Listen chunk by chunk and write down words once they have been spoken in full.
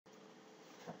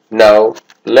Now,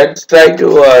 let's try to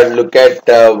look at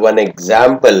one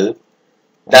example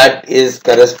that is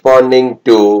corresponding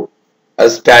to a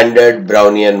standard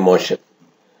Brownian motion.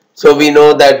 So we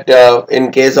know that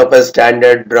in case of a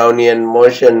standard Brownian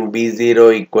motion,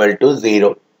 B0 equal to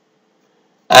 0,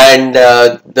 and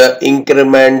the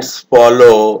increments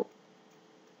follow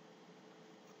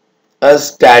a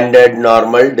standard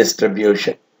normal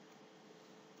distribution,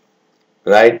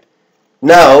 right?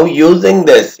 Now, using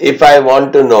this, if I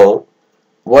want to know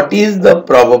what is the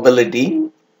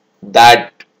probability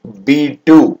that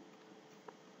B2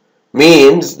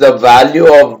 means the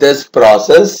value of this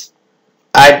process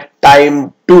at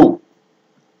time 2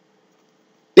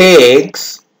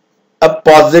 takes a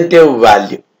positive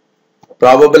value,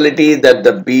 probability that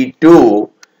the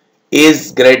B2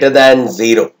 is greater than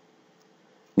 0.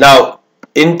 Now,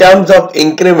 in terms of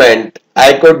increment,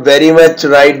 I could very much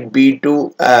write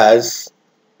B2 as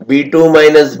B2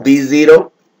 minus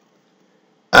B0,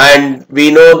 and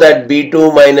we know that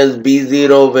B2 minus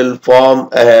B0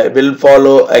 will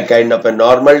follow a kind of a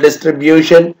normal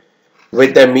distribution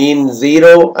with a mean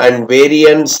 0 and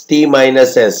variance t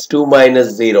minus s, 2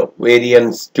 minus 0,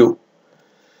 variance 2.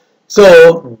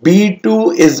 So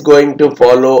B2 is going to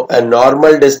follow a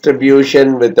normal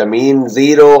distribution with a mean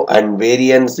 0 and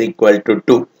variance equal to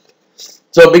 2.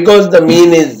 So because the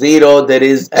mean is 0, there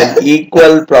is an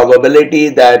equal probability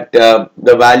that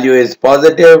the value is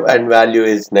positive and value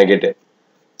is negative.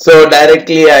 So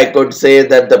directly I could say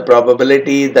that the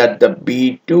probability that the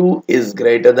B2 is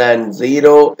greater than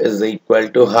 0 is equal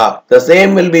to half. The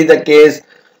same will be the case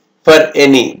for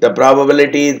any. The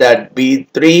probability that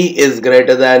B3 is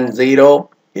greater than 0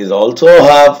 is also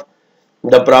half.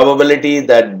 The probability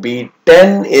that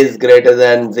B10 is greater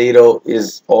than 0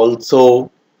 is also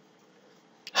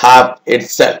half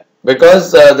itself,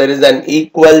 because there is an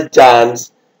equal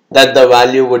chance that the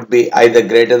value would be either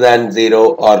greater than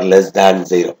 0 or less than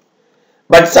 0.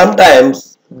 But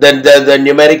sometimes the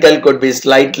numerical could be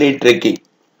slightly tricky.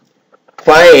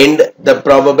 Find the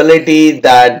probability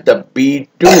that the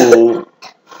B2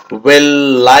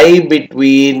 will lie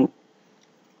between,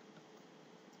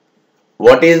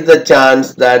 what is the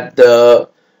chance that the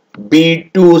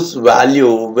B2's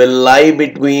value will lie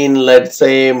between, let's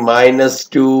say, minus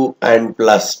 2 and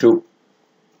plus 2,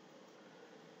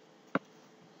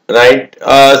 right?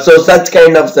 So such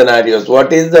kind of scenarios,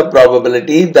 what is the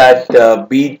probability that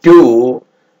B2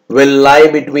 will lie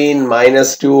between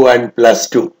minus 2 and plus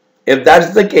 2? If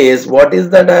that's the case, what is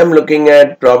that I am looking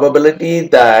at? Probability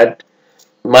that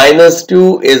minus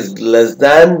 2 is less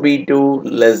than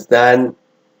B2 less than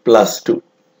plus 2.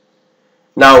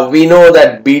 Now we know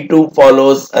that B2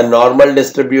 follows a normal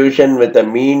distribution with a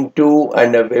mean 2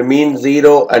 and a mean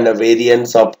 0 and a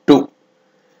variance of 2.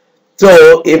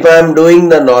 So if I am doing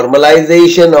the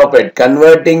normalization of it,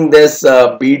 converting this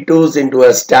B2s into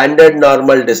a standard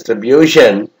normal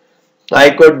distribution,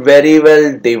 I could very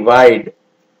well divide.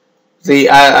 See,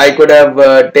 I could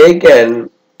have taken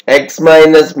x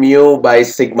minus mu by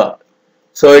sigma.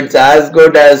 So it's as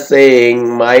good as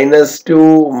saying minus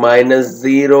 2 minus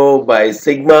 0 by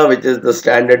sigma, which is the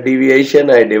standard deviation.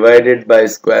 I divided by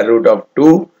square root of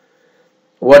 2.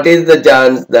 What is the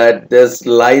chance that this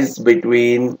lies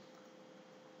between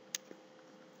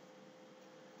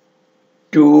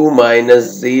 2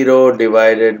 minus 0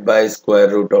 divided by square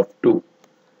root of 2?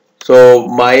 So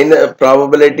minus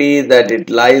probability that it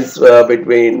lies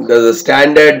between the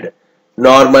standard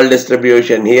normal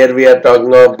distribution. Here we are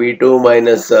talking of B2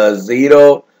 minus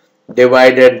 0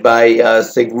 divided by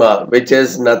sigma, which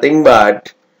is nothing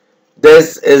but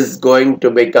this is going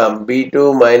to become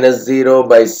B2 minus 0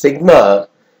 by sigma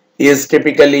is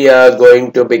typically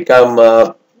going to become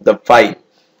the phi,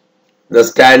 the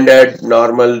standard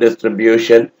normal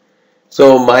distribution.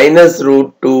 So minus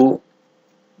root 2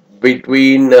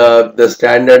 between the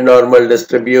standard normal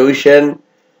distribution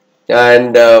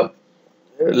and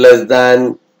less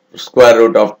than square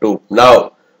root of 2.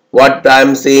 Now what I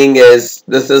am seeing is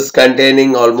this is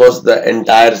containing almost the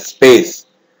entire space,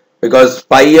 because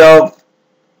phi of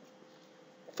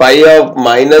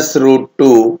minus root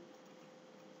 2,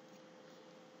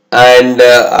 and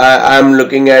I am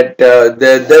looking at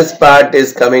this part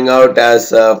is coming out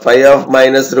as phi of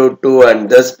minus root 2, and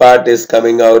this part is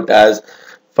coming out as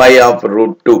phi of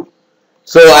root 2.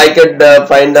 So I could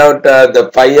find out the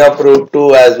phi of root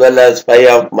 2 as well as phi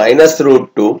of minus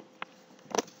root 2,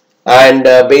 and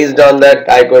based on that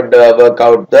I could work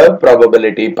out the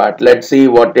probability part. Let's see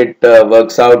what it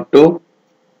works out to.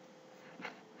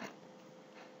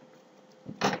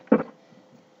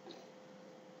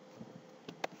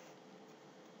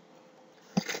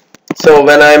 So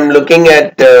when I am looking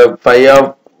at phi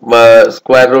of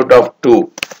square root of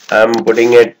 2. I'm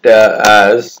putting it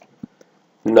as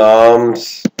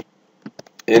norms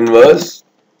inverse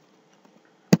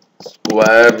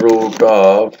square root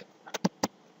of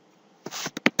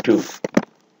 2.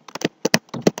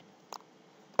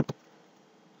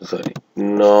 Sorry,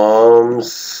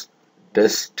 norms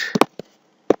dist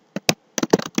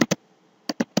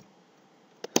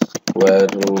square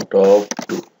root of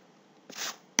 2.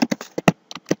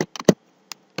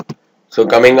 So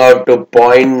coming out to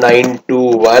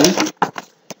 0.921,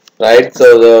 right?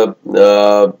 So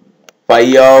the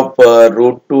pi of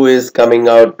root 2 is coming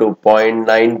out to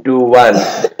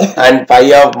 0.921 and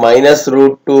pi of minus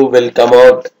root 2 will come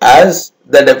out as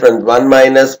the difference 1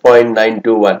 minus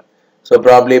 0.921. So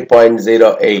probably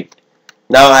 0.08.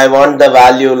 Now I want the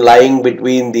value lying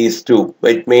between these two,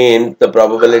 which means the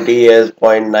probability is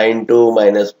 0.92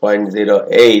 minus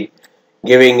 0.08,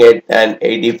 giving it an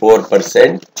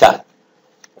 84% chance.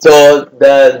 So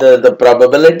the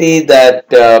probability that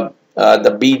the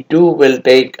B2 will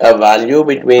take a value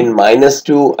between minus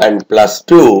 2 and plus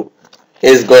 2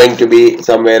 is going to be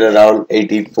somewhere around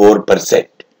 84%.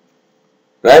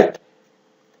 Right?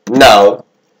 Now,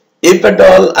 if at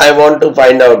all I want to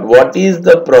find out what is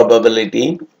the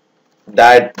probability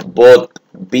that both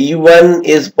B1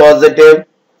 is positive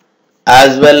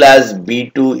as well as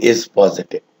B2 is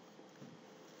positive,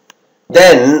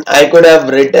 then I could have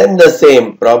written the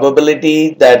same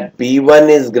probability that B1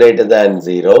 is greater than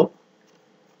 0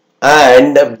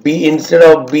 and B instead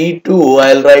of B2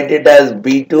 I'll write it as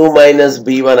B2 minus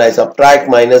B1. I subtract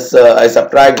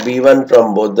B1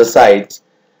 from both the sides.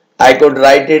 I could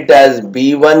write it as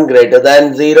B1 greater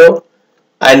than 0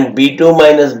 and B2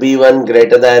 minus B1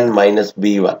 greater than minus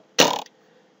B1.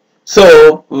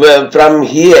 So from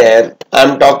here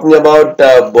I'm talking about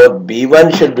both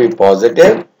B1 should be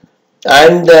positive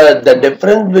and the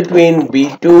difference between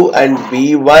B2 and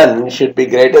B1 should be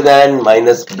greater than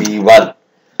minus B1.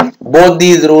 Both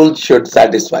these rules should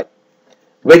satisfy,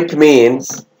 which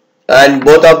means, and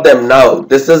both of them now,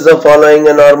 this is following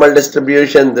a normal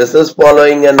distribution, this is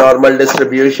following a normal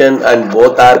distribution, and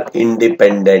both are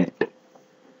independent.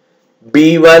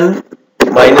 B1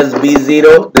 minus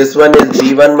B0, this one is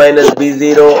B1 minus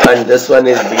B0 and this one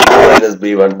is B2 minus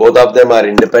B1. Both of them are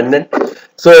independent.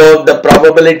 So the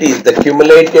probabilities, the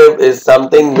cumulative is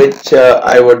something which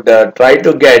I would try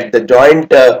to get the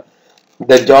joint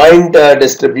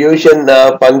distribution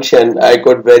function I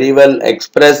could very well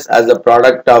express as a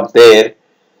product of their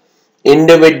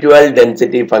individual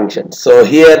density functions. So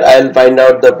here I'll find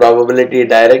out the probability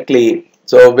directly.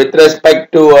 So with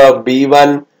respect to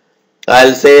B1,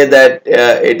 I'll say that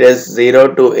it is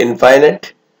 0 to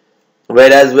infinite,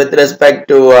 whereas with respect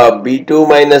to B2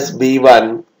 minus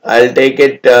B1, I'll take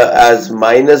it as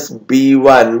minus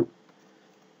B1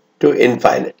 to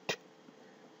infinite,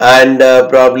 and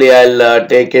probably I'll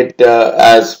take it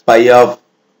as pi of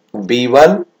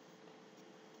B1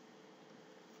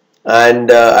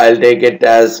 and I'll take it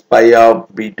as pi of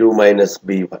B2 minus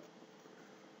B1.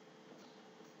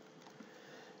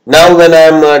 Now when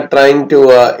I'm trying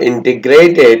to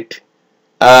integrate it,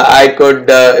 I could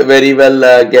very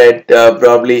well get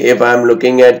probably if I'm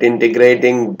looking at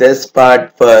integrating this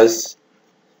part first,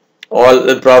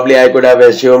 probably I could have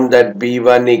assumed that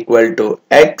B1 equal to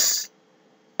X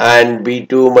and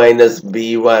B2 minus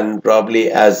B1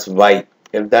 probably as Y.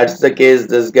 If that's the case,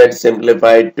 this gets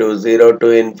simplified to 0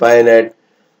 to infinite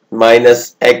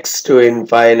minus X to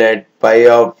infinite pi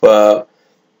of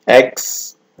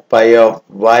X pi of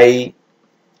Y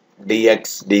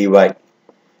dx dy.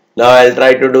 Now I'll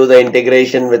try to do the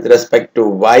integration with respect to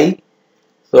Y.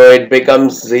 So it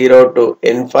becomes 0 to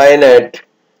infinite.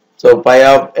 So pi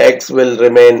of X will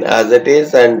remain as it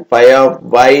is and pi of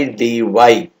Y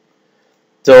dy.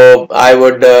 So I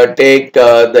would take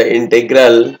the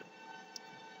integral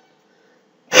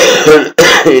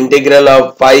integral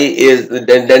of phi is the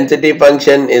density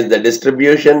function is the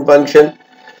distribution function.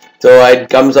 So it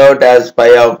comes out as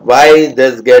pi of y.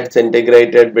 This gets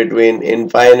integrated between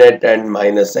infinite and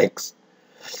minus x.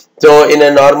 So in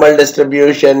a normal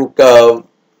distribution curve,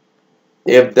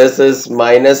 if this is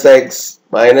minus x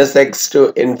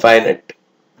to infinite,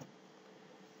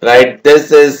 right,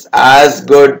 this is as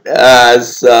good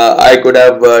as I could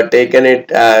have taken it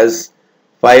as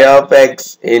phi of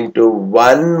x into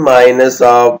 1 minus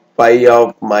of pi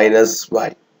of minus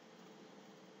y,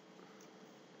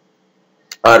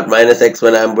 or minus x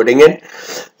when I am putting it.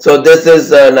 So this is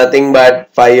nothing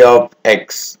but phi of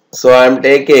x. So I am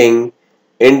taking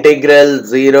integral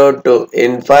 0 to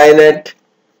infinite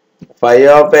phi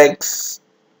of x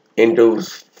into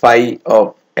phi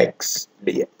of x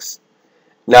dx.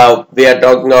 Now we are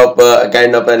talking of a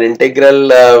kind of an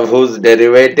integral whose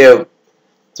derivative.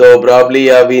 So probably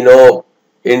we know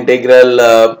integral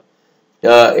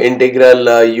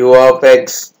u of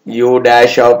x u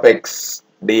dash of x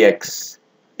dx.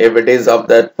 If it is of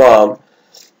that form,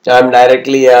 I am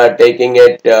directly taking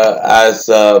it as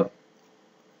the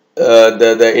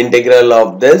integral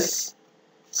of this.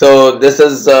 So this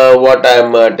is what I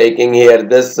am taking here.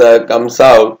 This comes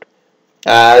out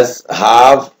as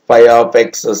half phi of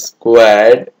x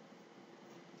squared,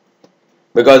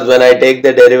 because when I take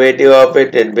the derivative of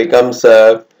it, it becomes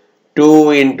 2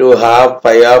 into half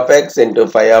phi of x into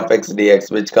phi of x dx,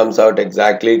 which comes out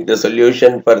exactly the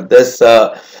solution for this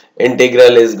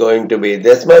integral is going to be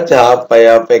this much, half phi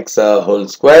of x whole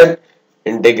square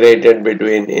integrated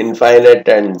between infinite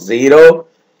and 0.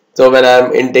 So when I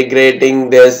am integrating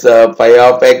this phi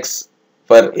of x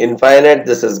for infinite,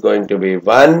 this is going to be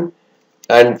 1,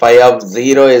 and phi of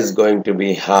 0 is going to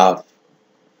be half.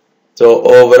 So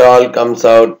overall comes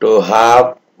out to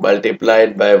half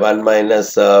multiplied by 1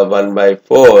 minus 1 by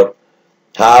 4,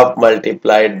 half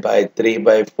multiplied by 3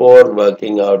 by 4,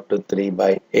 working out to 3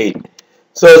 by 8.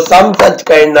 So some such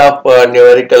kind of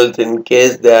numericals, in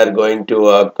case they are going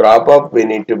to crop up, we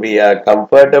need to be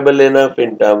comfortable enough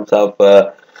in terms of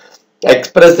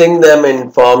expressing them in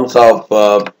forms of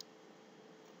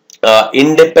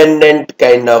independent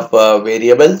kind of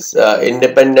variables,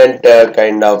 independent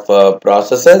kind of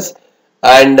processes,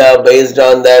 and based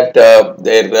on that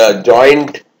their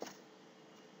joint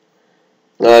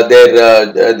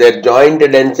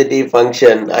density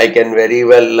function, I can very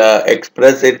well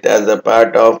express it as a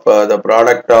part of the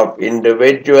product of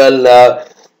individual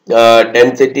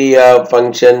density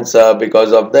functions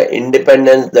because of the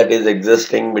independence that is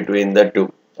existing between the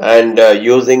two. And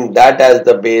using that as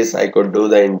the base, I could do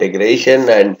the integration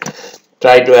and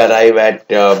try to arrive at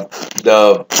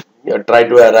the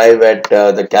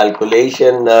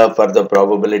calculation for the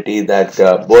probability that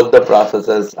both the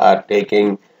processes are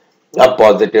taking a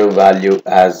positive value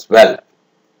as well,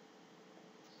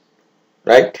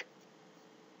 right?